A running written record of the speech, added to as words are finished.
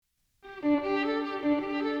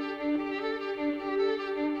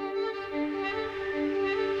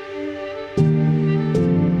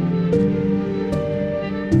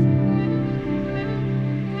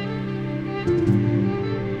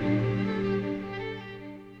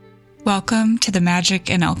Welcome to the Magic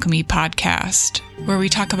and Alchemy podcast, where we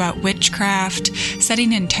talk about witchcraft,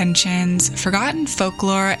 setting intentions, forgotten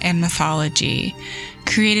folklore, and mythology.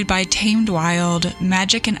 Created by Tamed Wild,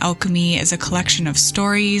 Magic and Alchemy is a collection of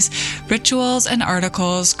stories, rituals, and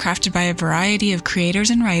articles crafted by a variety of creators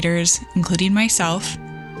and writers, including myself,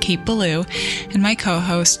 Kate Ballou, and my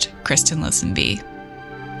co-host, Kristen Lisenby.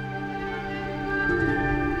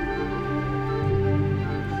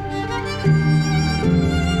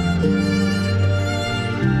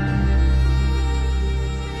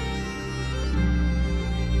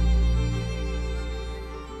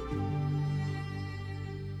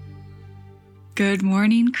 Good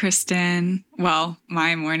morning, Kristen. Well,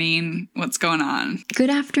 my morning. What's going on? Good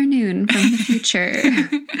afternoon from the future.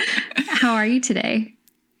 How are you today?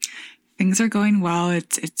 Things are going well.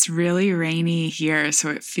 It's really rainy here, so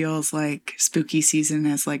it feels like spooky season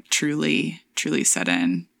has truly set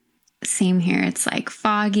in. Same here. It's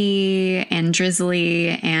foggy and drizzly,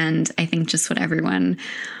 and I think just what everyone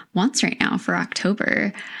wants right now for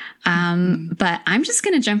October. But I'm just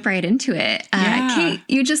going to jump right into it. Kate,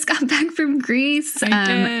 you just got back from Greece.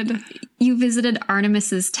 I did. You visited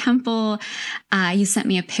Artemis's temple. You sent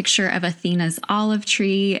me a picture of Athena's olive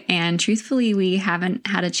tree. And truthfully, we haven't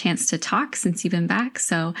had a chance to talk since you've been back.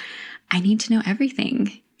 So I need to know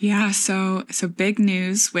everything. Yeah, so big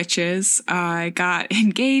news, witches. I got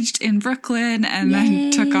engaged in Brooklyn and then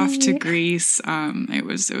took off to Greece. It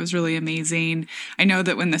was really amazing. I know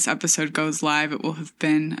that when this episode goes live, it will have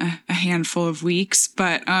been a handful of weeks,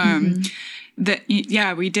 but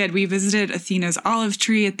we did. We visited Athena's olive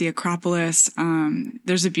tree at the Acropolis.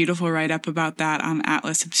 There's a beautiful write-up about that on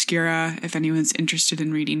Atlas Obscura if anyone's interested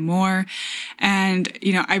in reading more. And,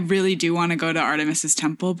 I really do want to go to Artemis's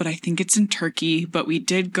temple, but I think it's in Turkey. But we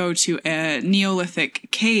did go to a Neolithic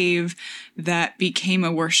cave that became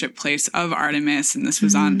a worship place of Artemis, and this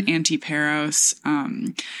was on Antiparos.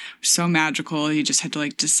 So magical. You just had to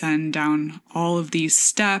descend down all of these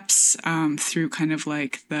steps through kind of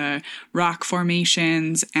the rock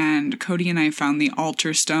formations, and Cody and I found the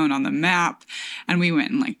altar stone on the map, and we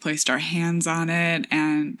went and placed our hands on it,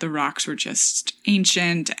 and the rocks were just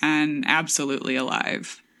ancient and absolutely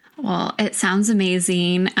alive. Well, it sounds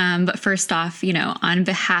amazing. But first off, on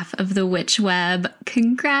behalf of the Witch Web,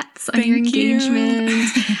 congrats on your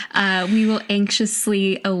engagement. We will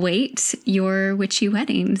anxiously await your witchy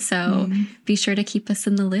wedding. So be sure to keep us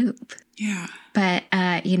in the loop. Yeah. But,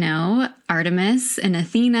 Artemis and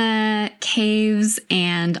Athena, caves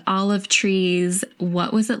and olive trees,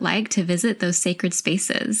 what was it like to visit those sacred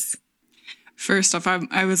spaces? First off,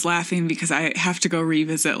 I was laughing because I have to go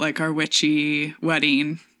revisit our witchy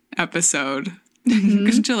wedding episode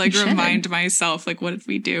to remind myself what did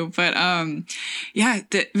we do. But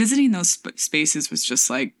visiting those spaces was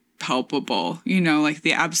just palpable,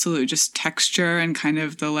 the absolute just texture and kind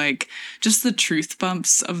of the just the truth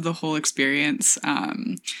bumps of the whole experience.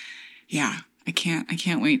 I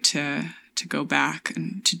can't wait to go back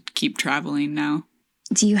and to keep traveling now.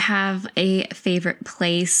 Do you have a favorite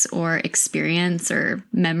place or experience or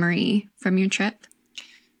memory from your trip?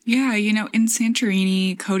 Yeah, in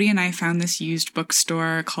Santorini, Cody and I found this used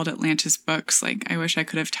bookstore called Atlantis Books. I wish I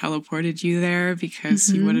could have teleported you there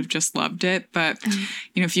because you would have just loved it. But,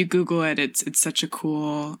 if you Google it, it's such a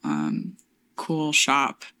cool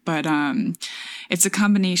shop. But it's a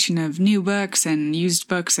combination of new books and used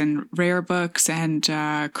books and rare books. And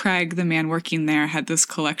Craig, the man working there, had this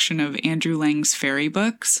collection of Andrew Lang's fairy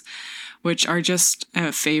books, which are just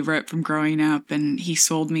a favorite from growing up. And he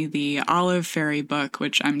sold me the Olive Fairy book,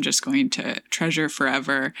 which I'm just going to treasure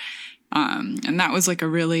forever. And that was a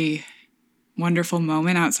really wonderful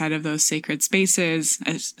moment outside of those sacred spaces,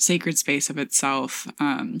 a sacred space of itself.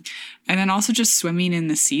 And then also just swimming in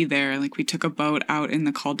the sea there. We took a boat out in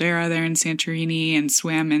the caldera there in Santorini and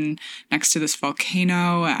swam in next to this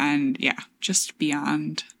volcano, and just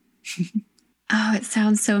beyond. Oh, it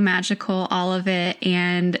sounds so magical, all of it.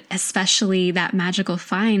 And especially that magical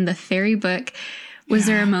find, the fairy book. Was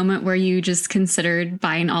there a moment where you just considered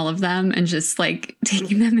buying all of them and just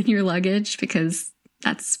taking them in your luggage? Because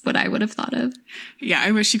that's what I would have thought of. Yeah, I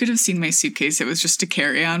wish you could have seen my suitcase. It was just a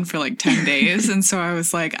carry-on for 10 days. And so I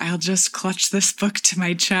was I'll just clutch this book to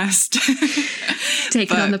my chest. Take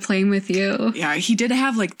it on the plane with you. Yeah, he did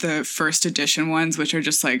have the first edition ones, which are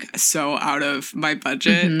just so out of my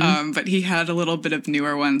budget. But he had a little bit of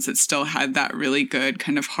newer ones that still had that really good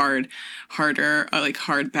kind of harder,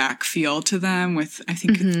 hardback feel to them with, I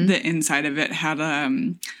think the inside of it had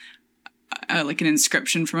like an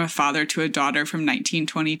inscription from a father to a daughter from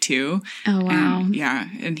 1922. Oh, wow.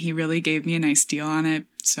 And he really gave me a nice deal on it.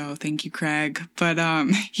 So thank you, Craig. But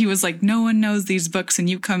he was like, no one knows these books and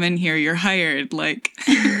you come in here, you're hired. Like,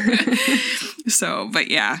 so,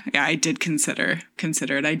 but yeah, I did consider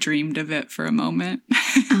it. I dreamed of it for a moment.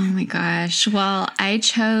 Oh my gosh. Well, I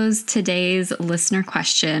chose today's listener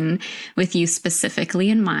question with you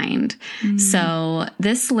specifically in mind. So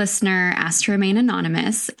this listener asked to remain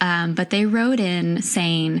anonymous, but they wrote in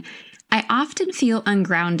saying, I often feel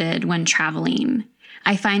ungrounded when traveling.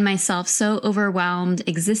 I find myself so overwhelmed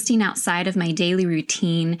existing outside of my daily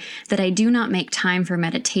routine that I do not make time for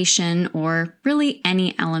meditation or really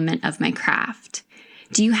any element of my craft.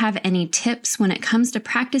 Do you have any tips when it comes to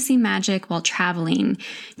practicing magic while traveling?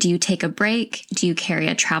 Do you take a break? Do you carry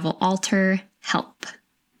a travel altar? Help.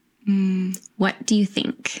 What do you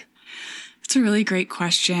think? It's a really great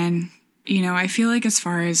question. You know, I feel like as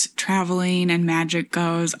far as traveling and magic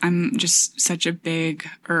goes, I'm just such a big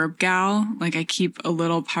herb gal. Like I keep a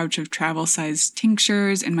little pouch of travel-sized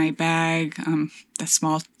tinctures in my bag, the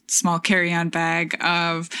small carry-on bag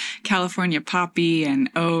of California poppy and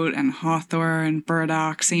oat and hawthorn,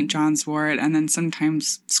 burdock, St. John's wort, and then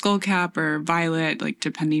sometimes skullcap or violet, like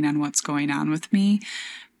depending on what's going on with me.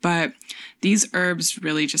 But these herbs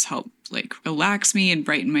really just help like relax me and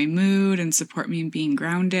brighten my mood and support me in being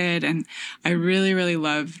grounded. And I really, really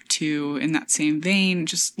love to, in that same vein,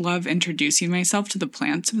 just love introducing myself to the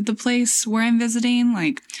plants of the place where I'm visiting.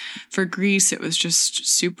 Like for Greece, it was just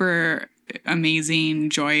super amazing,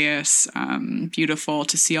 joyous, beautiful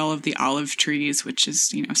to see all of the olive trees, which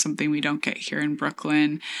is, you know, something we don't get here in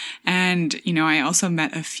Brooklyn. And, you know, I also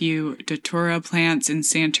met a few datura plants in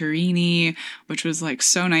Santorini, which was like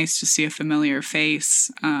so nice to see a familiar face.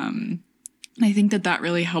 And I think that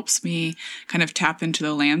really helps me kind of tap into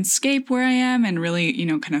the landscape where I am and really, you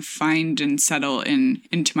know, kind of find and settle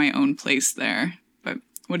into my own place there. But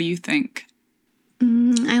what do you think?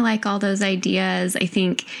 I like all those ideas. I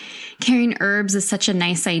think carrying herbs is such a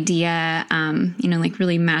nice idea, you know, like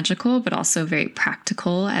really magical, but also very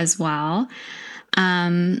practical as well.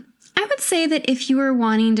 I would say that if you were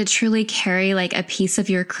wanting to truly carry like a piece of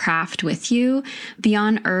your craft with you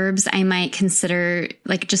beyond herbs, I might consider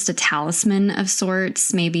like just a talisman of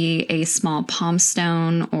sorts, maybe a small palm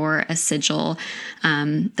stone or a sigil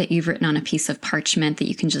that you've written on a piece of parchment that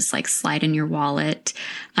you can just like slide in your wallet.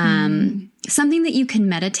 Something that you can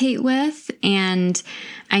meditate with. And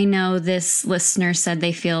I know this listener said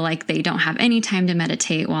they feel like they don't have any time to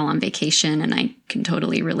meditate while on vacation, and I can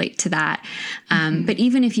totally relate to that. But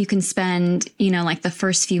even if you can spend, you know, like the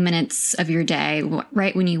first few minutes of your day,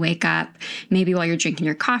 right when you wake up, maybe while you're drinking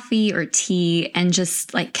your coffee or tea, and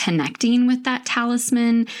just like connecting with that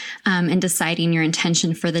talisman and deciding your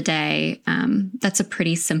intention for the day, that's a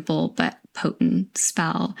pretty simple but potent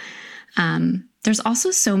spell. There's also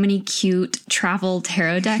so many cute travel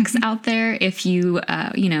tarot decks out there if you,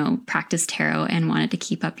 you know, practice tarot and wanted to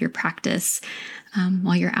keep up your practice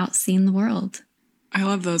while you're out seeing the world. I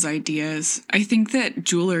love those ideas. I think that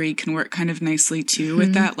jewelry can work kind of nicely too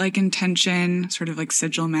with that like intention, sort of like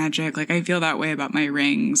sigil magic. Like I feel that way about my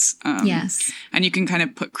rings. Yes. And you can kind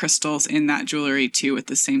of put crystals in that jewelry too with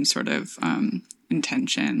the same sort of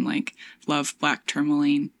intention, like love black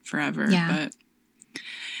tourmaline forever. Yeah. But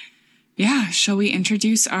yeah, shall we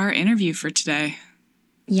introduce our interview for today?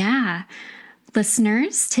 Yeah.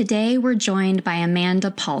 Listeners, today we're joined by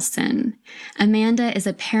Amanda Paulson. Amanda is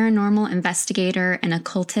a paranormal investigator and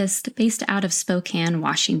occultist based out of Spokane,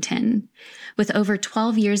 Washington. With over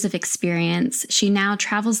 12 years of experience, she now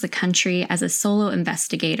travels the country as a solo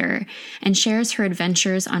investigator and shares her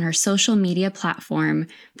adventures on her social media platform,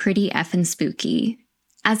 Pretty Effin' Spooky.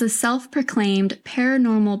 As a self-proclaimed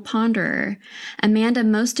paranormal ponderer, Amanda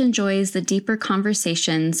most enjoys the deeper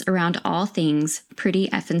conversations around all things pretty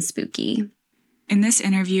effin' spooky. In this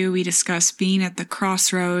interview, we discuss being at the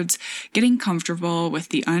crossroads, getting comfortable with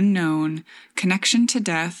the unknown, connection to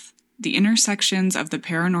death, the intersections of the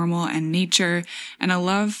paranormal and nature, and a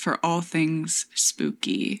love for all things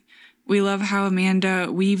spooky. We love how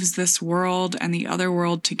Amanda weaves this world and the other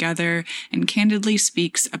world together and candidly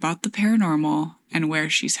speaks about the paranormal and where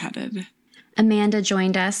she's headed. Amanda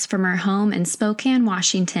joined us from her home in Spokane,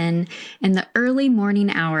 Washington in the early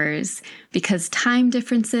morning hours because time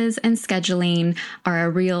differences and scheduling are a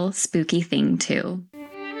real spooky thing too.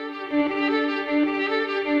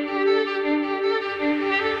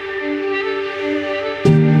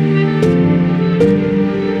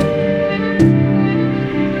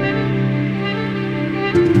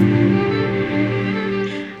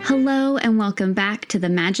 Hello and welcome to the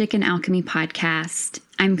Magic and Alchemy podcast.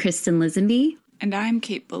 I'm Kristen Lisenby. And I'm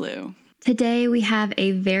Kate Ballou. Today, we have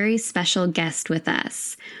a very special guest with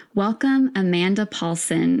us. Welcome, Amanda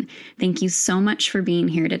Paulson. Thank you so much for being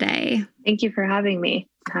here today. Thank you for having me.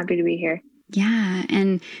 I'm happy to be here. Yeah,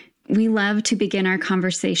 and we love to begin our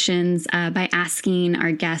conversations by asking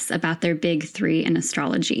our guests about their big three in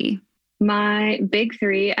astrology. My big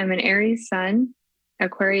three, I'm an Aries sun,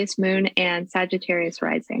 Aquarius moon, and Sagittarius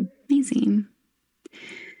rising. Amazing.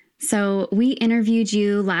 So we interviewed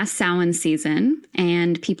you last Samhain season,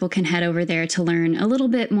 and people can head over there to learn a little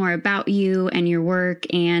bit more about you and your work,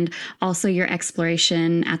 and also your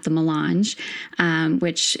exploration at the Melange,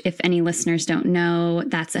 which, if any listeners don't know,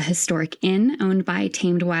 that's a historic inn owned by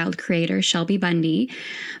Tamed Wild creator Shelby Bundy.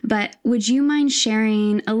 But would you mind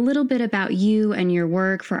sharing a little bit about you and your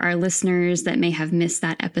work for our listeners that may have missed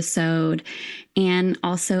that episode, and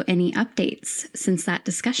also any updates since that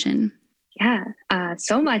discussion? Yeah,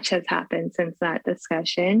 so much has happened since that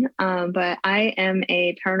discussion. But I am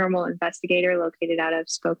a paranormal investigator located out of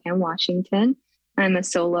Spokane, Washington. I'm a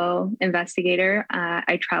solo investigator.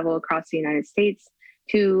 I travel across the United States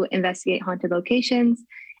to investigate haunted locations.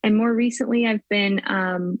 And more recently, I've been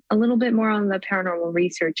a little bit more on the paranormal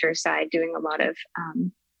researcher side, doing a lot of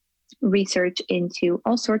research into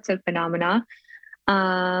all sorts of phenomena.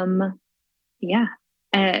 Yeah.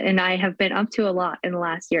 And I have been up to a lot in the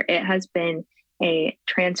last year. It has been a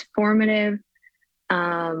transformative,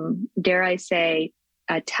 dare I say,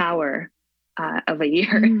 a tower of a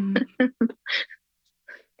year.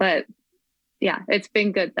 But yeah, it's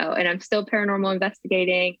been good though. And I'm still paranormal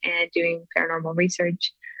investigating and doing paranormal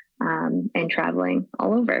research and traveling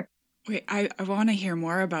all over. Wait, I want to hear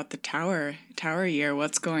more about the tower year.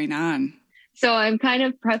 What's going on? So I'm kind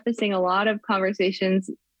of prefacing a lot of conversations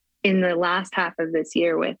in the last half of this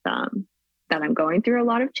year with that I'm going through a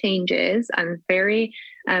lot of changes. I'm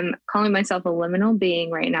calling myself a liminal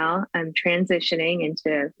being right now. I'm transitioning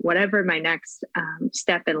into whatever my next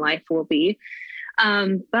step in life will be.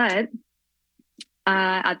 But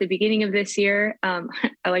at the beginning of this year, I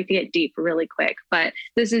like to get deep really quick, but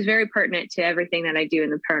this is very pertinent to everything that I do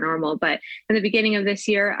in the paranormal. But in the beginning of this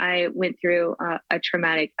year, I went through a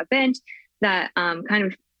traumatic event that kind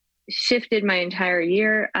of shifted my entire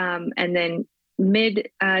year. And then mid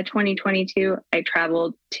 2022, I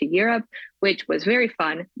traveled to Europe, which was very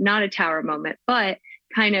fun, not a tower moment, but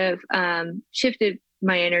kind of shifted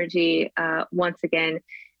my energy once again,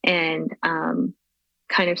 and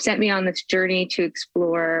kind of sent me on this journey to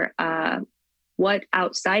explore what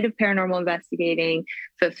outside of paranormal investigating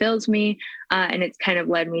fulfills me. And it's kind of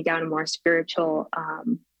led me down a more spiritual,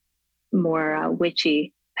 more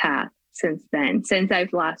witchy path since then. Since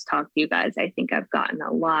I've last talked to you guys, I think I've gotten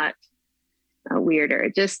a lot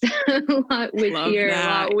weirder, just a lot witchier, a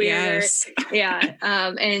lot weirder. Yes. Yeah.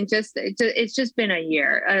 And it's just been a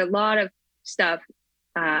year. A lot of stuff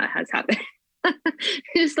has happened.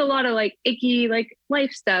 Just a lot of like icky, like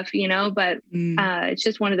life stuff, but it's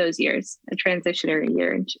just one of those years, a transitionary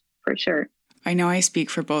year for sure. I know I speak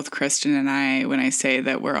for both Kristen and I when I say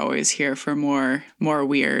that we're always here for more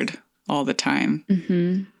weird all the time.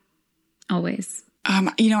 Mm-hmm. Always.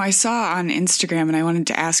 I saw on Instagram, and I wanted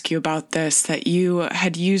to ask you about this, that you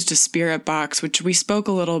had used a spirit box, which we spoke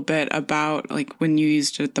a little bit about, like when you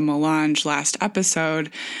used it at the Melange last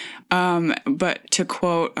episode. But to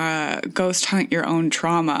quote, ghost hunt your own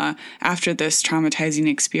trauma after this traumatizing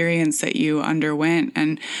experience that you underwent.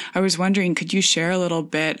 And I was wondering, could you share a little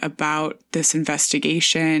bit about this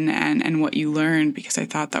investigation and what you learned? Because I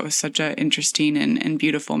thought that was such an interesting and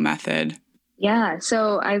beautiful method. Yeah,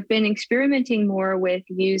 so I've been experimenting more with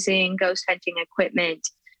using ghost hunting equipment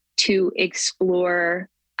to explore.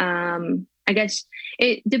 I guess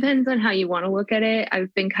it depends on how you want to look at it.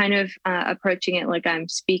 I've been kind of approaching it like I'm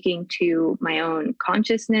speaking to my own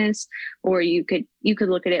consciousness, or you could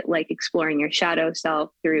look at it like exploring your shadow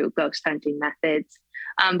self through ghost hunting methods.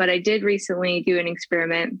 But I did recently do an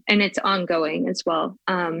experiment, and it's ongoing as well,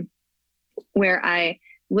 where I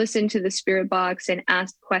listened to the spirit box and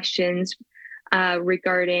asked questions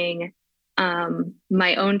regarding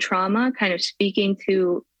my own trauma, kind of speaking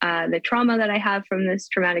to the trauma that I have from this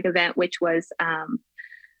traumatic event, which was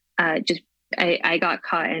I got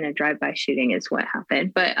caught in a drive-by shooting is what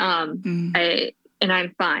happened. But I'm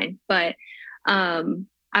fine. But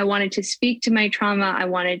I wanted to speak to my trauma. I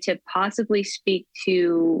wanted to possibly speak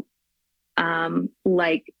to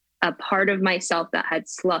like a part of myself that had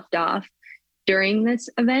sloughed off during this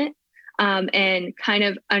event. And kind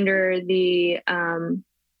of under the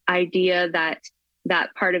idea that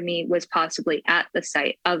part of me was possibly at the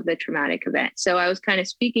site of the traumatic event. So I was kind of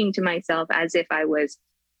speaking to myself as if I was,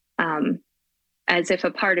 as if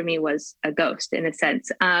a part of me was a ghost in a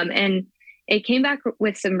sense. And it came back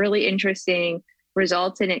with some really interesting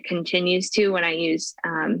results, and it continues to when I use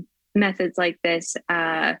methods like this.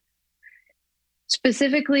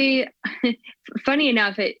 Specifically, funny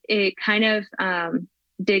enough, it kind of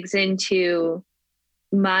digs into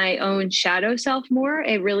my own shadow self more.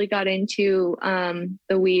 It really got into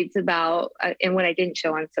the weeds about, and what I didn't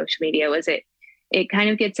show on social media was it kind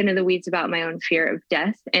of gets into the weeds about my own fear of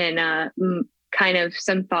death, and kind of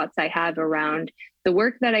some thoughts I have around the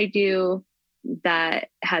work that I do that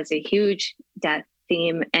has a huge death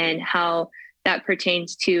theme, and how that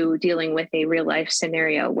pertains to dealing with a real life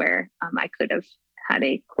scenario where I could have had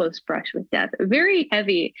a close brush with death. Very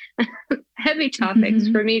heavy, heavy topics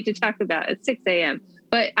for me to talk about at 6 a.m.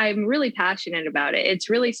 But I'm really passionate about it. It's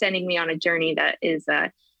really sending me on a journey that is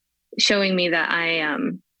showing me that I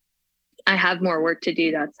have more work to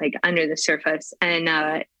do that's like under the surface. And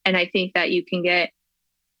I think that you can get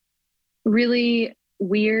really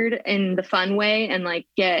weird in the fun way, and like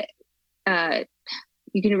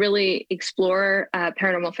you can really explore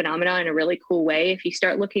paranormal phenomena in a really cool way if you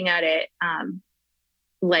start looking at it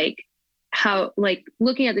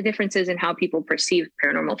looking at the differences in how people perceive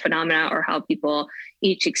paranormal phenomena, or how people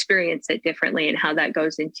each experience it differently, and how that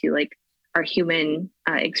goes into like our human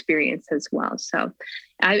experience as well. So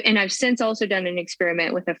I've since also done an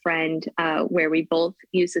experiment with a friend where we both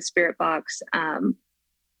use the spirit box,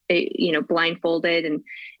 blindfolded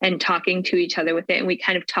and talking to each other with it. And we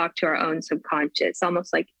kind of talk to our own subconscious,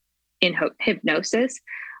 almost like in hypnosis.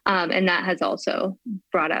 And that has also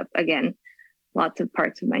brought up, again, lots of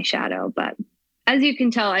parts of my shadow. But as you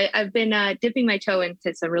can tell, I've been dipping my toe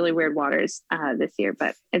into some really weird waters this year,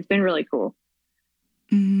 but it's been really cool.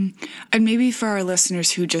 And maybe for our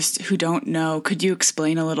listeners who don't know, could you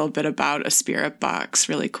explain a little bit about a spirit box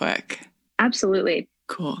really quick? Absolutely.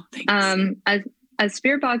 Cool. Thanks. A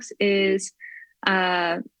spirit box is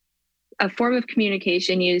a form of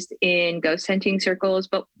communication used in ghost hunting circles,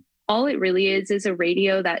 but all it really is a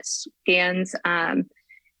radio that scans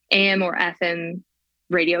AM or FM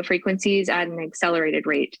radio frequencies at an accelerated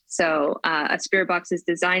rate. So a spirit box is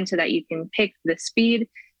designed so that you can pick the speed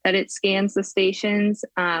that it scans the stations,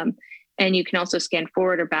 and you can also scan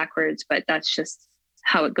forward or backwards, but that's just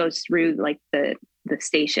how it goes through like the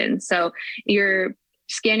station. So you're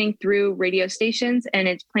scanning through radio stations, and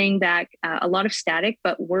it's playing back a lot of static,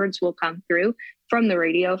 but words will come through from the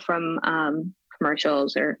radio, from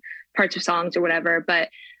commercials or parts of songs or whatever. But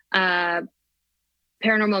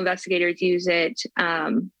paranormal investigators use it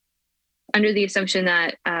under the assumption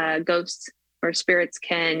that ghosts or spirits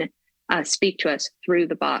can speak to us through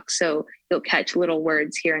the box. So you'll catch little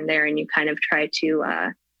words here and there, and you kind of try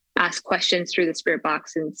to ask questions through the spirit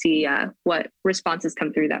box and see what responses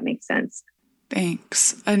come through that make sense.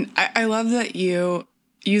 Thanks. And I love that you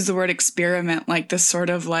use the word experiment, like this sort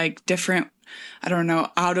of like different, I don't know,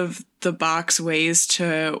 out of the box ways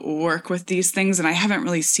to work with these things. And I haven't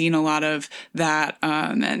really seen a lot of that.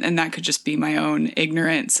 And that could just be my own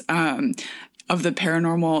ignorance of the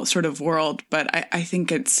paranormal sort of world. But I think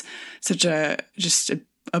it's such a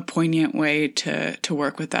poignant way to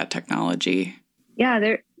work with that technology. Yeah,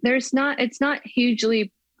 it's not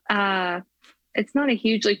a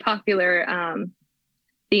hugely popular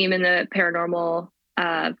theme in the paranormal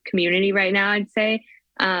community right now, I'd say,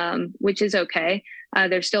 which is okay.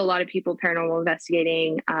 There's still a lot of people paranormal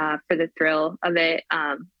investigating for the thrill of it,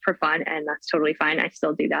 for fun, and that's totally fine. I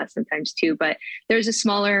still do that sometimes too, but there's a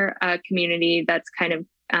smaller community that's kind of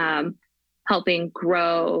helping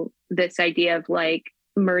grow this idea of like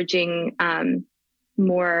merging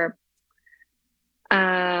more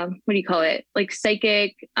what do you call it? Like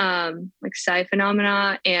psychic, like psi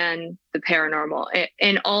phenomena and the paranormal,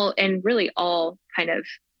 and really all kind of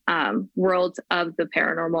worlds of the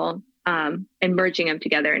paranormal, and merging them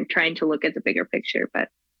together and trying to look at the bigger picture. But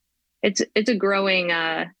it's growing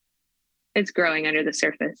under the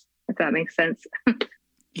surface, if that makes sense.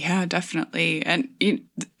 Yeah, definitely. And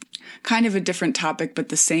kind of a different topic, but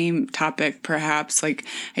the same topic, perhaps. Like,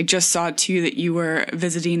 I just saw too that you were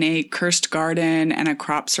visiting a cursed garden and a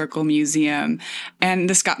crop circle museum. And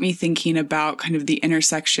this got me thinking about kind of the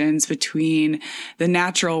intersections between the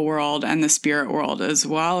natural world and the spirit world as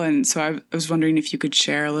well. And so I was wondering if you could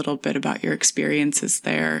share a little bit about your experiences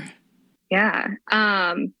there. Yeah.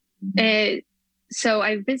 So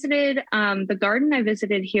I visited the garden I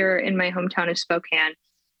visited here in my hometown of Spokane.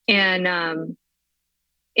 And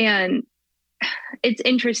it's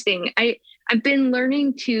interesting. I've been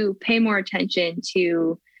learning to pay more attention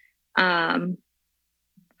to kind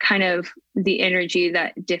of the energy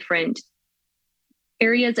that different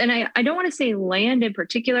areas, and I don't want to say land in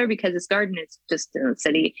particular, because this garden is just in the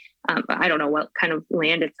city. I don't know what kind of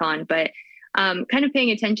land it's on, but kind of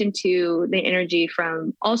paying attention to the energy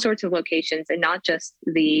from all sorts of locations and not just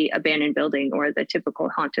the abandoned building or the typical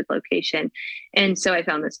haunted location. And so I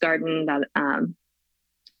found this garden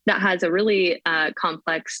that has a really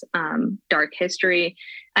complex, dark history,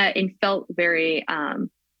 and felt very,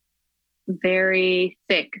 very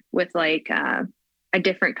thick with like a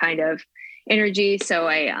different kind of energy. So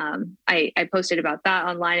I posted about that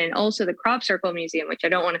online, and also the Crop Circle Museum, which I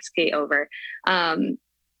don't want to skate over.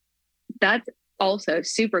 That's also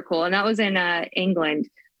super cool. And that was in England,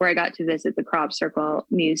 where I got to visit the Crop Circle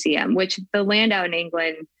Museum, which the land out in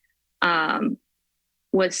England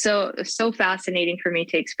was so fascinating for me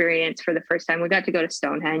to experience for the first time. We got to go to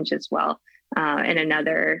Stonehenge as well, and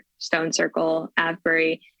another stone circle,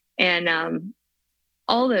 Avebury, and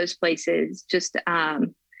all those places. Just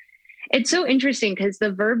it's so interesting because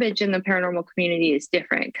the verbiage in the paranormal community is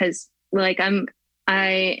different. Because like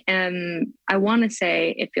I want to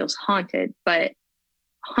say it feels haunted, but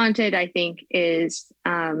haunted I think is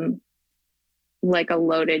like a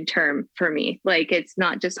loaded term for me. Like it's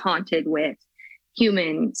not just haunted with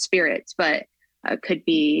human spirits, but could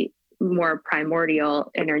be more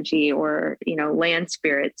primordial energy, or land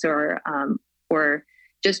spirits, or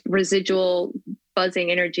just residual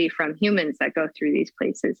buzzing energy from humans that go through these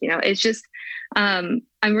places. It's just I'm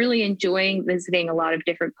really enjoying visiting a lot of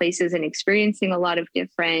different places and experiencing a lot of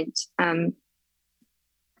different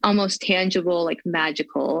almost tangible, like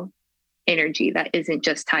magical energy that isn't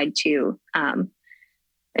just tied to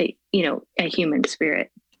a human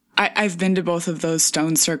spirit. I've been to both of those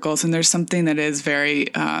stone circles, and there's something that is very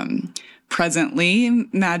presently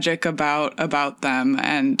magic about them.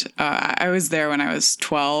 And I was there when I was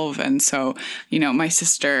 12. And so, my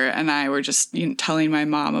sister and I were just telling my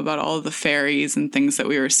mom about all of the fairies and things that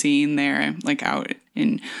we were seeing there, like out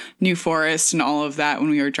in New Forest and all of that when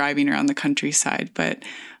we were driving around the countryside. But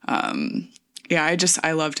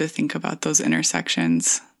I love to think about those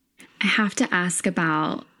intersections. I have to ask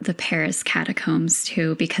about the Paris catacombs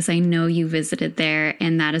too, because I know you visited there,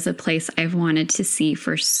 and that is a place I've wanted to see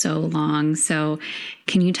for so long. So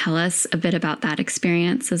can you tell us a bit about that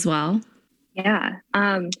experience as well? Yeah.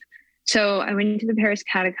 So I went to the Paris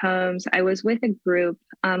catacombs. I was with a group,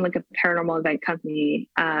 like a paranormal event company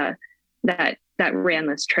that ran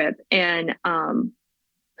this trip. And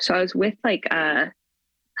so I was with like, I'll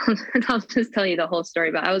just tell you the whole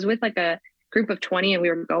story, but I was with like a group of 20, and we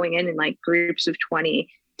were going in like groups of 20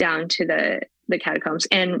 down to the catacombs.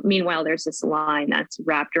 And meanwhile, there's this line that's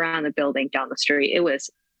wrapped around the building down the street. It was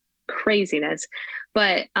craziness.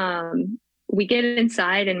 But we get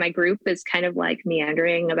inside, and my group is kind of like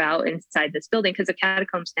meandering about inside this building, because the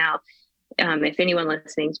catacombs now, if anyone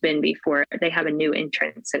listening's been before, they have a new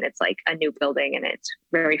entrance, and it's like a new building, and it's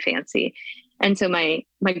very fancy. And so my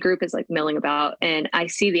group is like milling about, and I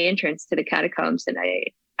see the entrance to the catacombs, and I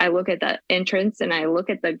look at the entrance, and I look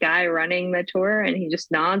at the guy running the tour, and he just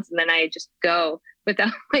nods. And then I just go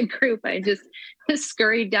without my group. I just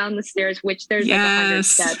scurried down the stairs, which there's like 100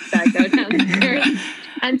 steps that go down the stairs.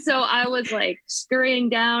 And so I was like scurrying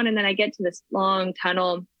down, and then I get to this long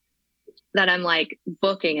tunnel that I'm like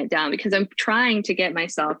booking it down, because I'm trying to get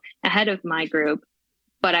myself ahead of my group,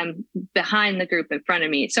 but I'm behind the group in front of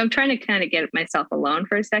me. So I'm trying to kind of get myself alone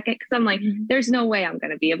for a second, because I'm like, there's no way I'm going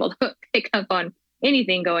to be able to pick up on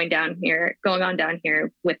anything going on down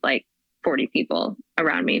here with like 40 people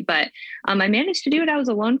around me. But I managed to do it. I was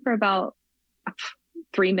alone for about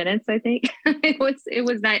 3 minutes, I think. it was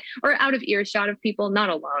nice, or out of earshot of people, not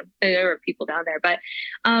alone. There were people down there, but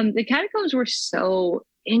the catacombs were so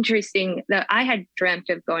interesting that I had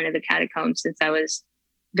dreamt of going to the catacombs since I was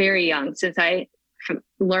very young, since I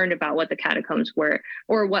learned about what the catacombs were,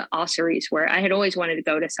 or what ossuaries were. I had always wanted to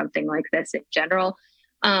go to something like this in general.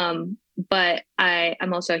 But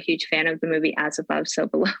I'm also a huge fan of the movie As Above, So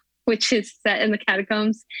Below, which is set in the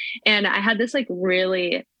catacombs. And I had this like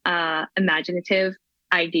really imaginative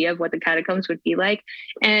idea of what the catacombs would be like.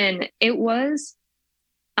 And it was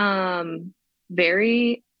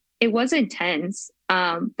it was intense.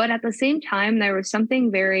 But at the same time, there was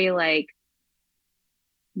something very like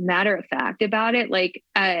matter of fact about it. Like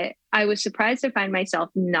I was surprised to find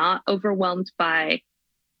myself not overwhelmed by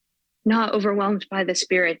the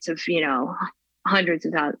spirits of, hundreds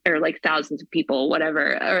of thousands or like thousands of people,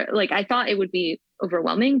 whatever. Or like, I thought it would be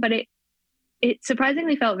overwhelming, but it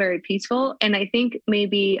surprisingly felt very peaceful. And I think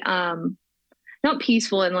maybe, not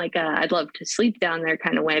peaceful in like I'd love to sleep down there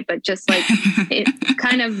kind of way, but just like it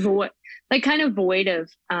kind of void of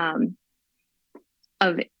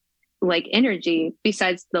like energy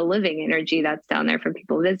besides the living energy that's down there from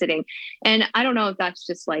people visiting. And I don't know if that's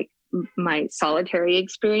just like my solitary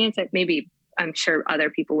experience. That maybe I'm sure other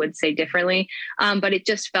people would say differently. But it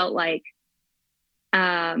just felt like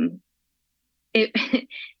it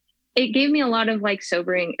it gave me a lot of like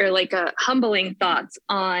sobering or like humbling thoughts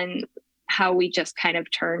on how we just kind of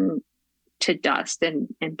turn to dust and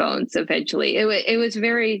bones eventually. It was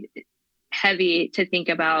very heavy to think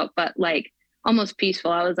about, but like almost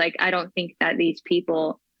peaceful. I was like, I don't think that these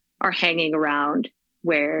people are hanging around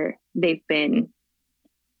where they've been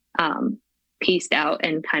pieced out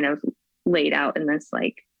and kind of laid out in this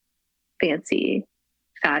like fancy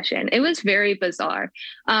fashion. It was very bizarre.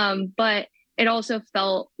 But it also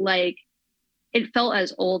felt like it felt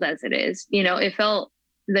as old as it is. You know, it felt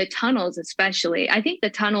the tunnels, especially. I think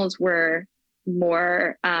the tunnels were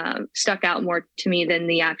more stuck out more to me than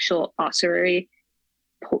the actual ossuary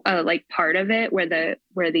like part of it where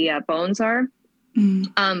the bones are.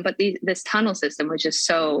 But this tunnel system was just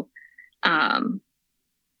so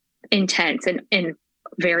intense and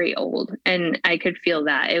very old, and I could feel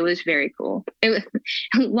that. It was very cool. It was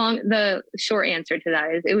the short answer to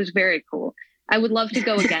that is it was very cool. I would love to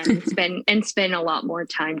go again and spend a lot more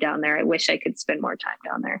time down there. I wish I could spend more time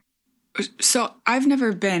down there. So I've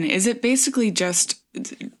never been. Is it basically just,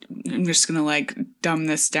 I'm just going to like dumb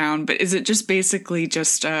this down, but is it just basically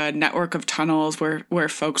just a network of tunnels where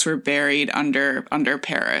folks were buried under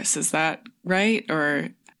Paris? Is that right? Or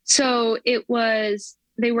so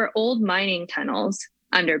they were old mining tunnels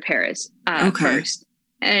under Paris first,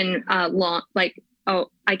 and long, like,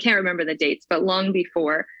 I can't remember the dates, but long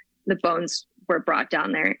before the bones were brought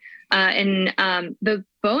down there. And the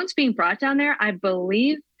bones being brought down there, I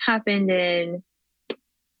believe, happened in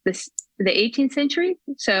the 18th century.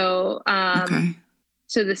 So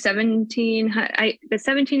so the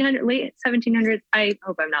 1700 late 1700s. I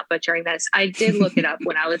hope I'm not butchering this. I did look it up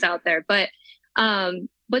when I was out there, but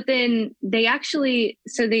then they actually,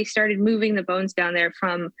 so they started moving the bones down there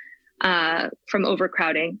from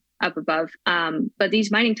overcrowding up above. But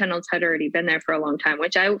these mining tunnels had already been there for a long time,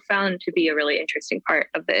 which I found to be a really interesting part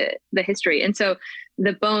of the history. And so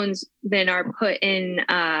the bones then are put in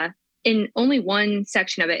only one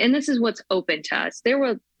section of it. And this is what's open to us. There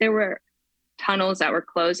were tunnels that were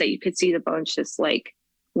closed that you could see the bones just like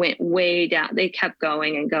went way down. They kept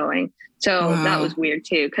going and going. So that was weird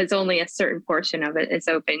too, because only a certain portion of it is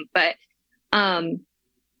open. But and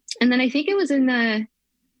then I think it was in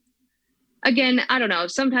again, I don't know,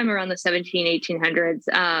 sometime around the 1800s,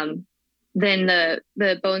 then the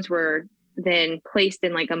bones were then placed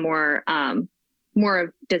in like a more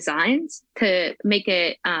of designs to make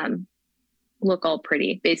it look all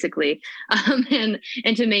pretty, basically, and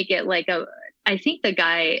to make it like I think the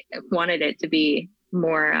guy wanted it to be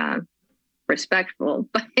more respectful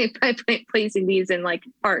by placing these in like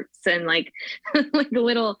parks and like like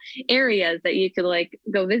little areas that you could like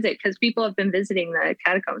go visit, because people have been visiting the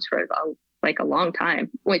catacombs for a long time,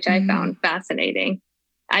 which I found fascinating.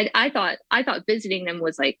 I thought visiting them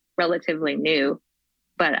was like relatively new,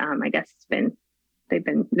 but I guess they've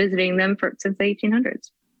been visiting them since the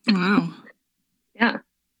 1800s. Wow. Yeah.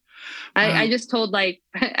 I just told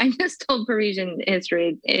Parisian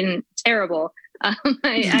history in terrible.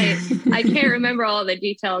 I can't remember all the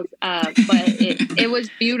details, but it was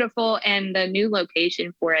beautiful, and the new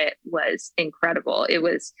location for it was incredible. It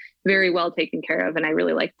was very well taken care of, and I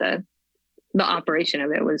really liked the operation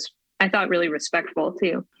of it. Was, I thought, really respectful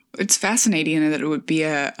too. It's fascinating that it would be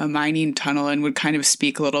a mining tunnel, and would kind of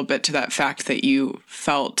speak a little bit to that fact that you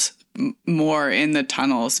felt more in the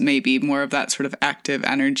tunnels, maybe more of that sort of active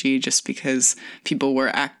energy, just because people were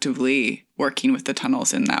actively working with the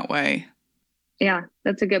tunnels in that way. Yeah,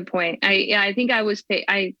 that's a good point. I think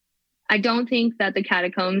I don't think that the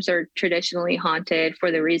catacombs are traditionally haunted for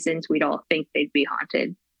the reasons we'd all think they'd be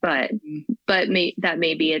haunted, but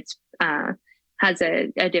maybe it's has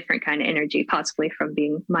a different kind of energy, possibly from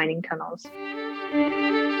being mining tunnels.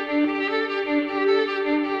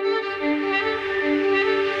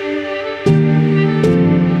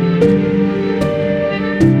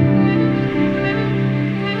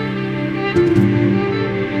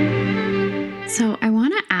 So I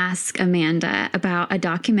want to ask Amanda about a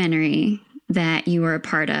documentary that you were a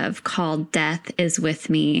part of called Death is With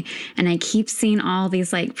Me. And I keep seeing all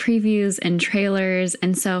these like previews and trailers.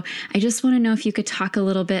 And so I just want to know if you could talk a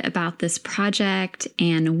little bit about this project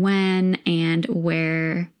and when and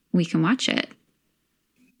where we can watch it.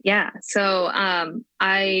 Yeah. So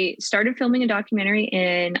I started filming a documentary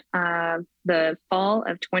in the fall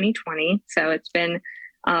of 2020. So it's been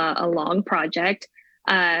a long project.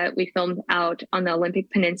 We filmed out on the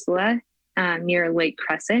Olympic Peninsula near Lake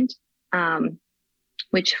Crescent.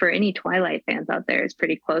 which for any Twilight fans out there is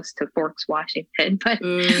pretty close to Forks, Washington. But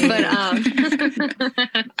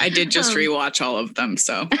I did just rewatch all of them,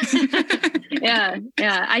 so yeah.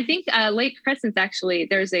 I think Lake Crescent's actually,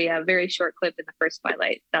 there's a very short clip in the first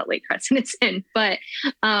Twilight that Lake Crescent is in, but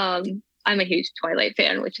I'm a huge Twilight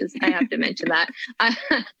fan, which is, I have to mention that.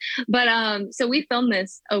 But so we filmed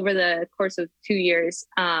this over the course of 2 years,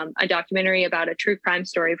 a documentary about a true crime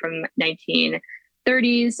story from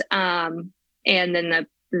 1930s, and then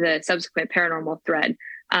the subsequent paranormal thread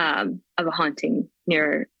of a haunting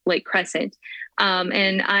near Lake Crescent.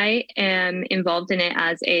 And I am involved in it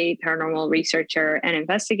as a paranormal researcher and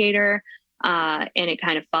investigator, and it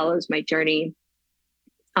kind of follows my journey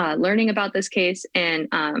learning about this case and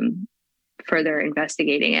further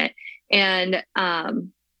investigating it. And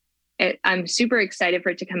I'm super excited for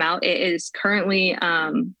it to come out. It is currently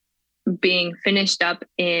being finished up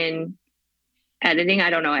in editing. I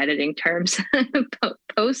don't know editing terms.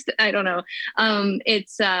 Post. I don't know.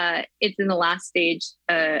 It's in the last stage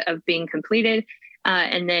of being completed,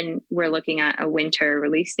 and then we're looking at a winter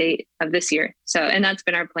release date of this year. So, and that's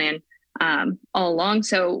been our plan all along.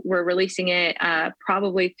 So we're releasing it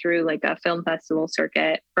probably through like a film festival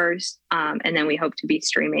circuit first, and then we hope to be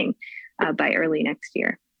streaming by early next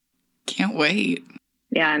year. Can't wait.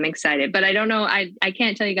 Yeah, I'm excited, but I don't know. I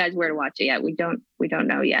can't tell you guys where to watch it yet. We don't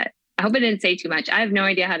know yet. I hope I didn't say too much. I have no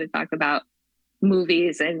idea how to talk about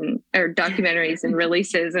movies or documentaries and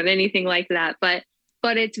releases and anything like that. But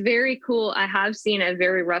it's very cool. I have seen a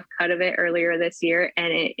very rough cut of it earlier this year,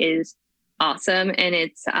 and it is awesome. And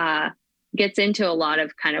it's gets into a lot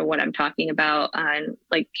of kind of what I'm talking about, and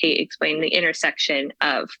like Kate explained, the intersection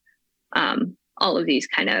of all of these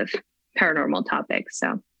kind of paranormal topics.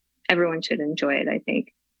 So everyone should enjoy it, I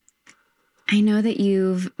think. I know that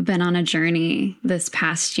you've been on a journey this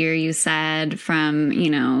past year, you said, from,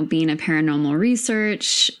 being a paranormal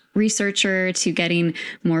researcher to getting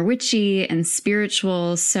more witchy and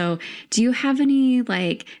spiritual. So do you have any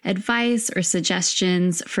advice or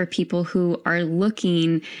suggestions for people who are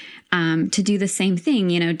looking to do the same thing,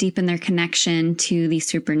 deepen their connection to the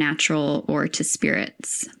supernatural or to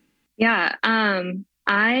spirits? Yeah.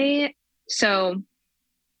 I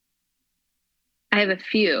have a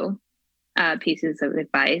few pieces of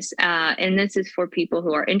advice. And this is for people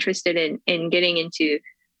who are interested in getting into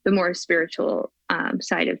the more spiritual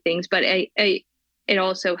side of things. But it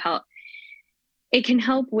also it can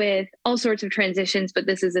help with all sorts of transitions, but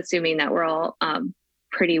this is assuming that we're all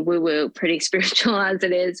pretty woo-woo, pretty spiritual as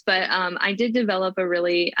it is. But I did develop a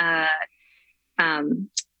really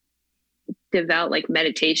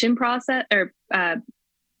meditation process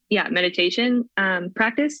meditation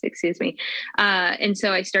practice, excuse me. And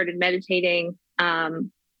so I started meditating,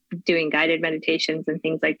 doing guided meditations and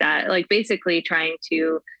things like that, like basically trying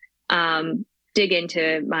to dig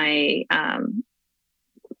into my own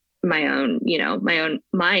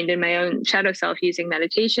mind and my own shadow self using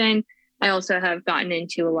meditation. I also have gotten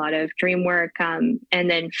into a lot of dream work. And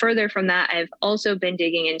then further from that, I've also been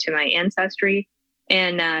digging into my ancestry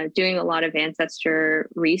and doing a lot of ancestor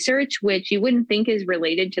research, which you wouldn't think is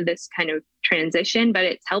related to this kind of transition, but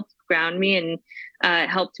it's helped ground me and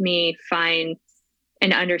helped me find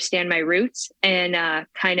and understand my roots and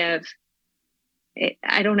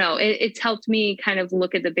it's helped me kind of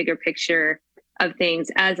look at the bigger picture of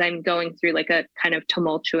things as I'm going through like a kind of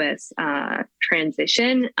tumultuous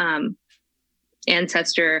transition.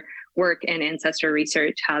 Ancestor work and ancestor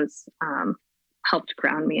research has helped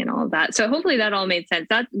ground me and all of that. So hopefully that all made sense.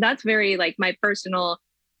 That's very like my personal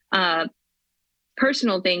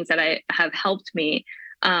things that I have helped me.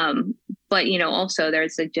 But also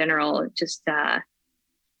there's a general just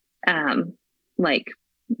like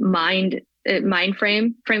mind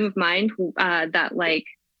frame of mind that like,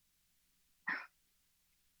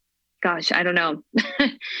 gosh, I don't know.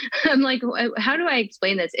 I'm like, how do I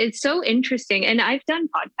explain this? It's so interesting. And I've done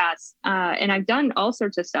podcasts and I've done all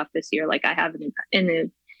sorts of stuff this year, like I have in the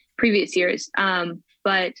previous years.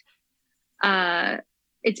 But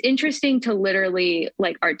it's interesting to literally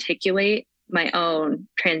like articulate my own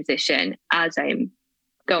transition as I'm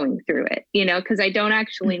going through it, because I don't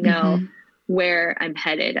actually know where I'm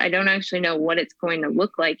headed. I don't actually know what it's going to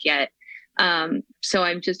look like yet. So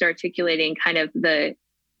I'm just articulating kind of the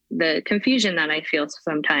confusion that I feel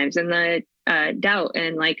sometimes and the doubt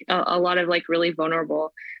and like a lot of like really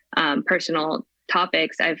vulnerable personal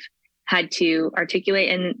topics I've had to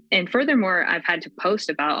articulate and furthermore I've had to post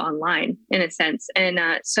about online in a sense. And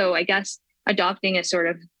so I guess adopting a sort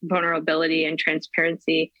of vulnerability and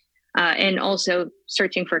transparency and also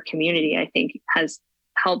searching for community, I think has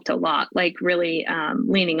helped a lot, like really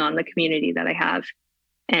leaning on the community that I have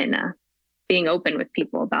and being open with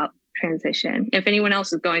people about transition. If anyone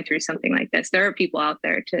else is going through something like this, there are people out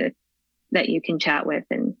there that you can chat with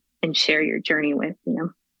and share your journey with, you know.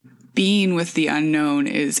 Being with the unknown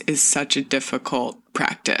is such a difficult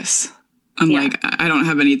practice. I don't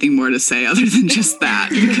have anything more to say other than just that,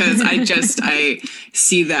 because I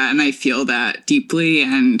see that and I feel that deeply,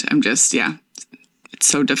 and I'm just, it's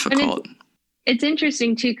so difficult. It's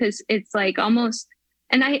interesting too, because it's like almost,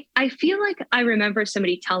 and I feel like I remember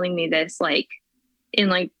somebody telling me this like in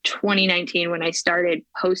like 2019 when I started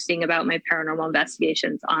posting about my paranormal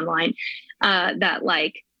investigations online, that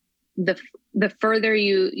like the further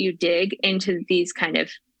you dig into these kind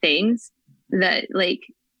of things, that like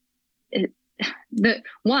the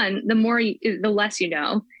less you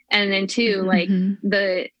know, and then two, like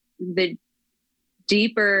the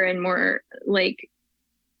deeper and more like,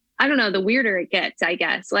 I don't know, the weirder it gets, I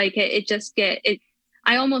guess. Like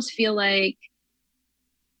I almost feel like,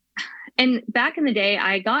 and back in the day,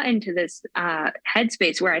 I got into this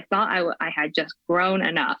headspace where I thought I had just grown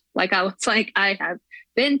enough. Like I was like, I have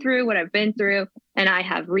been through what I've been through, and I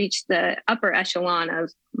have reached the upper echelon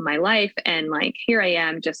of my life. And like, here I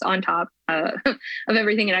am just on top of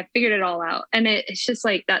everything, and I figured it all out. And it's just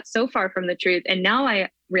like, that's so far from the truth. And now I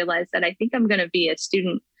realize that I think I'm going to be a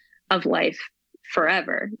student of life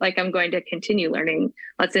forever. Like I'm going to continue learning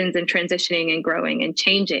lessons and transitioning and growing and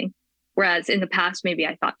changing. Whereas in the past, maybe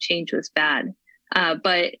I thought change was bad.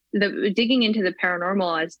 But the digging into the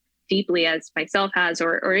paranormal as deeply as myself has,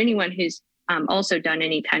 or anyone who's also done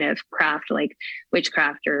any kind of craft like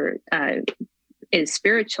witchcraft or is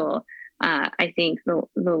spiritual, I think the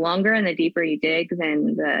longer and the deeper you dig,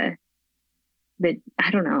 then the I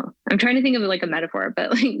don't know. I'm trying to think of it like a metaphor,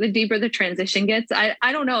 but like the deeper the transition gets, I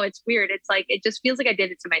don't know. It's weird. It's like, it just feels like I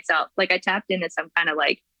did it to myself. Like I tapped into some kind of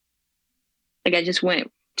like I just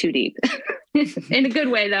went too deep in a good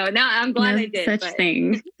way though. Now I'm glad I did. Such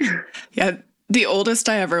thing. Yeah. The oldest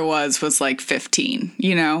I ever was like 15,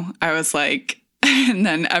 you know, I was like, and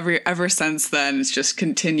then ever since then, it's just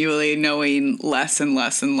continually knowing less and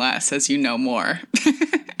less and less as you know more.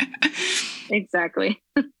 Exactly.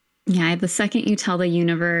 Yeah, the second you tell the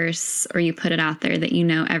universe or you put it out there that you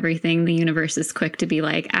know everything, the universe is quick to be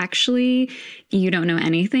like, actually, you don't know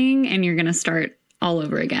anything, and you're going to start all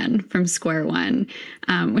over again from square one,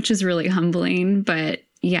 which is really humbling. But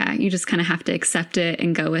yeah, you just kind of have to accept it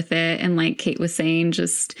and go with it. And like Kate was saying,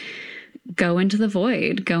 just go into the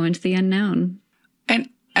void, go into the unknown.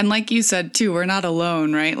 And like you said too, we're not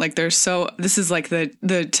alone, right? Like this is like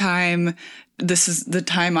the time. This is the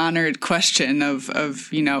time-honored question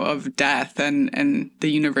of you know, of death and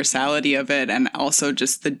the universality of it, and also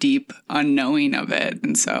just the deep unknowing of it.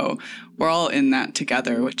 And so we're all in that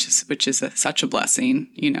together, which is such a blessing,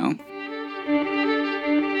 you know.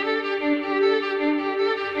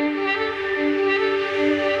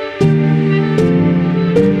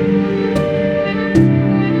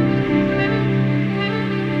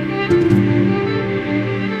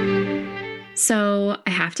 So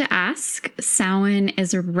I have to ask, Samhain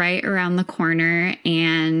is right around the corner,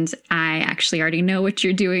 and I actually already know what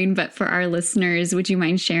you're doing, but for our listeners, would you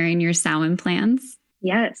mind sharing your Samhain plans?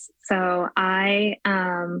 Yes. So I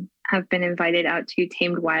have been invited out to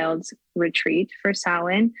Tamed Wild's retreat for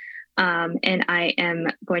Samhain, and I am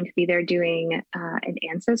going to be there doing an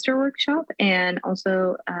ancestor workshop and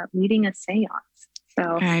also leading a seance.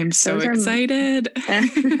 So I'm so excited.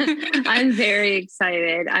 I'm very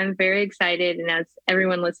excited. I'm very excited. And as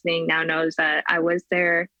everyone listening now knows, that I was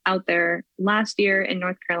out there last year in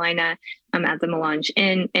North Carolina at the Melange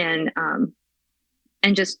Inn, and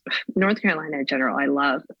just North Carolina in general, I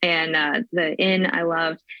love. And the inn I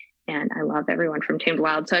loved, and I love everyone from Tamed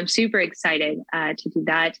Wild. So I'm super excited to do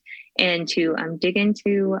that and to dig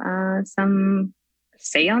into some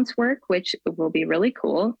seance work, which will be really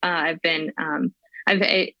cool.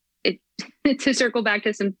 To circle back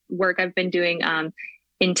to some work I've been doing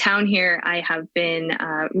in town here, I have been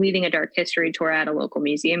leading a dark history tour at a local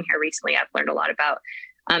museum here recently. I've learned a lot about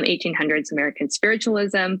 1800s American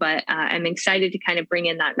spiritualism, but I'm excited to kind of bring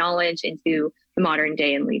in that knowledge into the modern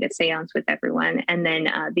day and lead a seance with everyone. And then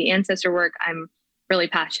the ancestor work I'm really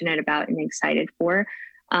passionate about and excited for.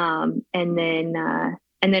 And then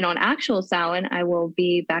on actual Samhain, I will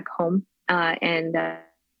be back home and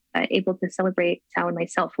able to celebrate Samhain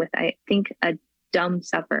myself with, I think, a dumb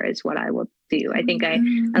supper is what I will do. I think I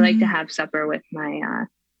like to have supper with my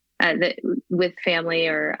with family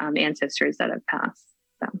or ancestors that have passed.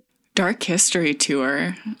 So. Dark history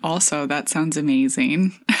tour. Also, that sounds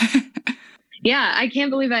amazing. Yeah, I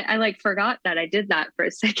can't believe I like forgot that I did that for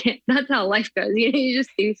a second. That's how life goes. You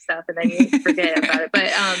just do stuff and then you forget about it.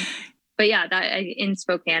 But but yeah, in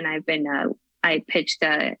Spokane, I pitched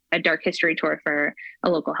a dark history tour for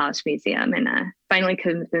a local house museum, and finally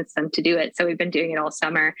convinced them to do it. So we've been doing it all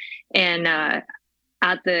summer. And at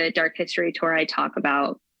the dark history tour, I talk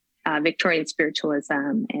about Victorian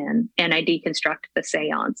spiritualism, and I deconstruct the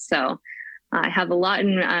seance. So I have a lot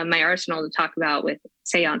in my arsenal to talk about with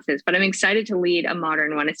seances, but I'm excited to lead a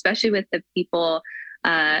modern one, especially with the people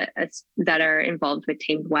that are involved with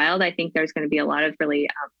Tamed Wild. I think there's going to be a lot of really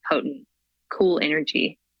potent, cool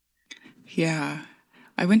energy. Yeah.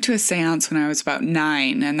 I went to a seance when I was about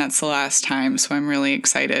 9, and that's the last time. So I'm really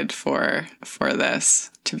excited for this,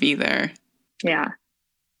 to be there. Yeah.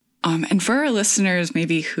 And for our listeners,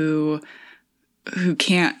 maybe who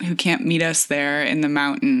can't meet us there in the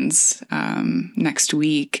mountains next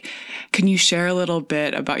week, can you share a little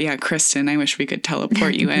bit about, Kristen, I wish we could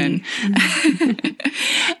teleport you in.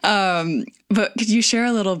 But could you share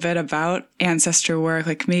a little bit about ancestor work,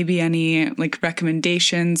 like maybe any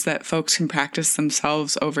recommendations that folks can practice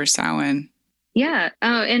themselves over Samhain? Yeah.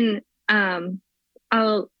 And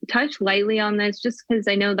I'll touch lightly on this just because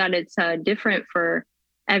I know that it's different for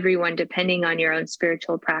everyone depending on your own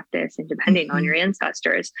spiritual practice and depending on your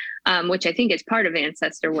ancestors, which I think is part of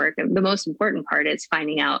ancestor work. And the most important part is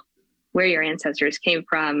finding out where your ancestors came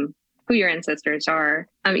from, who your ancestors are,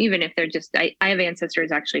 even if they're just, I have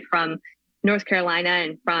ancestors actually from North Carolina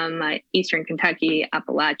and from Eastern Kentucky,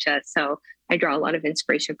 Appalachia. So I draw a lot of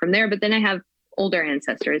inspiration from there. But then I have older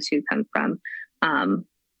ancestors who come from,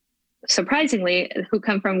 surprisingly, who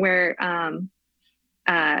come from where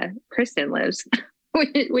Kristen lives,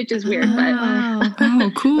 which is weird. But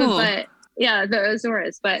oh, cool. But yeah, the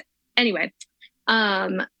Azores. But anyway,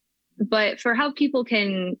 but for how people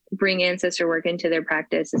can bring ancestor work into their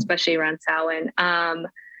practice, especially around Samhain,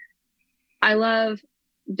 I love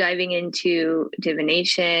diving into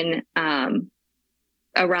divination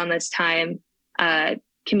around this time,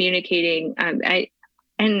 communicating. I'm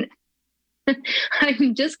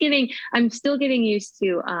still getting used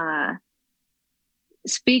to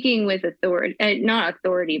speaking with authority, not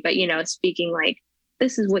authority, but speaking like,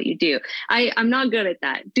 this is what you do. I'm not good at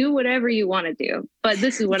that. Do whatever you want to do, but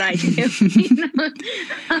this is what I do.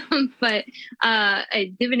 But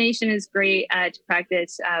divination is great to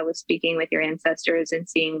practice with speaking with your ancestors and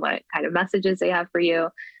seeing what kind of messages they have for you.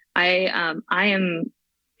 I am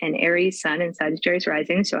an Aries sun and Sagittarius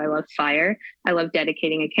rising, so I love fire. I love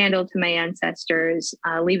dedicating a candle to my ancestors,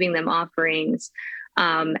 leaving them offerings.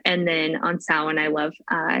 And then on Samhain, I love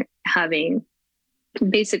having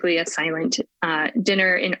basically a silent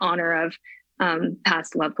dinner in honor of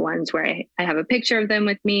past loved ones, where I have a picture of them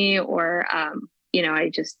with me, or I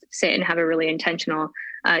just sit and have a really intentional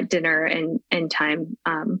dinner and time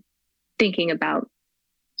thinking about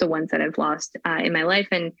the ones that I've lost in my life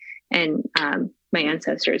and my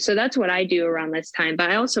ancestors. So that's what I do around this time. But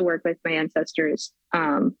I also work with my ancestors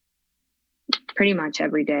pretty much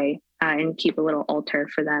every day and keep a little altar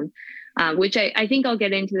for them. Which I think I'll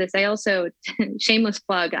get into this. I also, shameless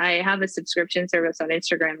plug, I have a subscription service on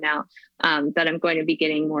Instagram now that I'm going to be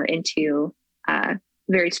getting more into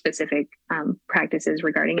very specific practices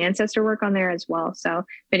regarding ancestor work on there as well. So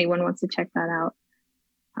if anyone wants to check that out,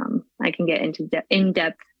 I can get into in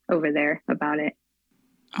depth over there about it.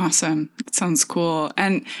 Awesome. That sounds cool.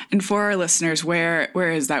 And for our listeners, where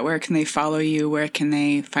is that? Where can they follow you? Where can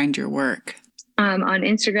they find your work? On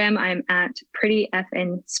Instagram, I'm at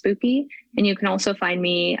prettyfnspooky, and you can also find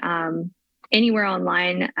me anywhere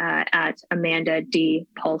online at Amanda D.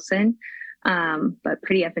 Paulson. But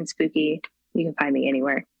Pretty Effin' Spooky, you can find me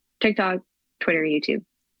anywhere. TikTok, Twitter, YouTube,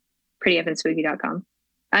 prettyfnspooky.com.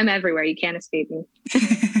 I'm everywhere. You can't escape me.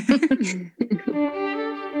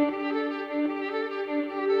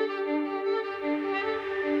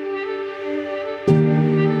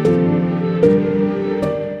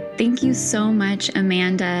 Thank you so much,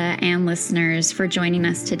 Amanda and listeners, for joining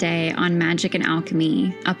us today on Magic and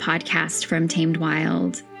Alchemy, a podcast from Tamed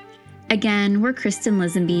Wild. Again, we're Kristen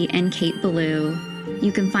Lisenby and Kate Ballou.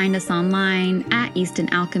 You can find us online at Easton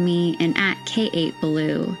Alchemy and at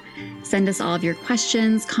K8Ballou. Send us all of your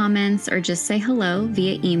questions, comments, or just say hello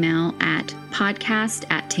via email at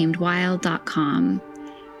podcast@tamedwild.com.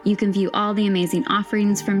 You can view all the amazing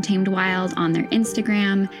offerings from Tamed Wild on their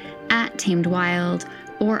Instagram at Tamed Wild,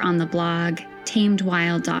 or on the blog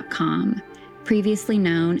tamedwild.com, previously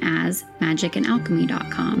known as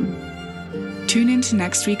magicandalchemy.com. Tune into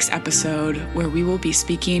next week's episode, where we will be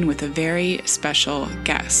speaking with a very special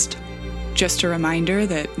guest. Just a reminder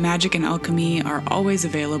that magic and alchemy are always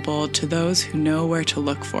available to those who know where to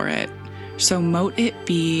look for it. So mote it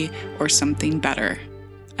be, or something better.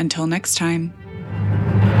 Until next time.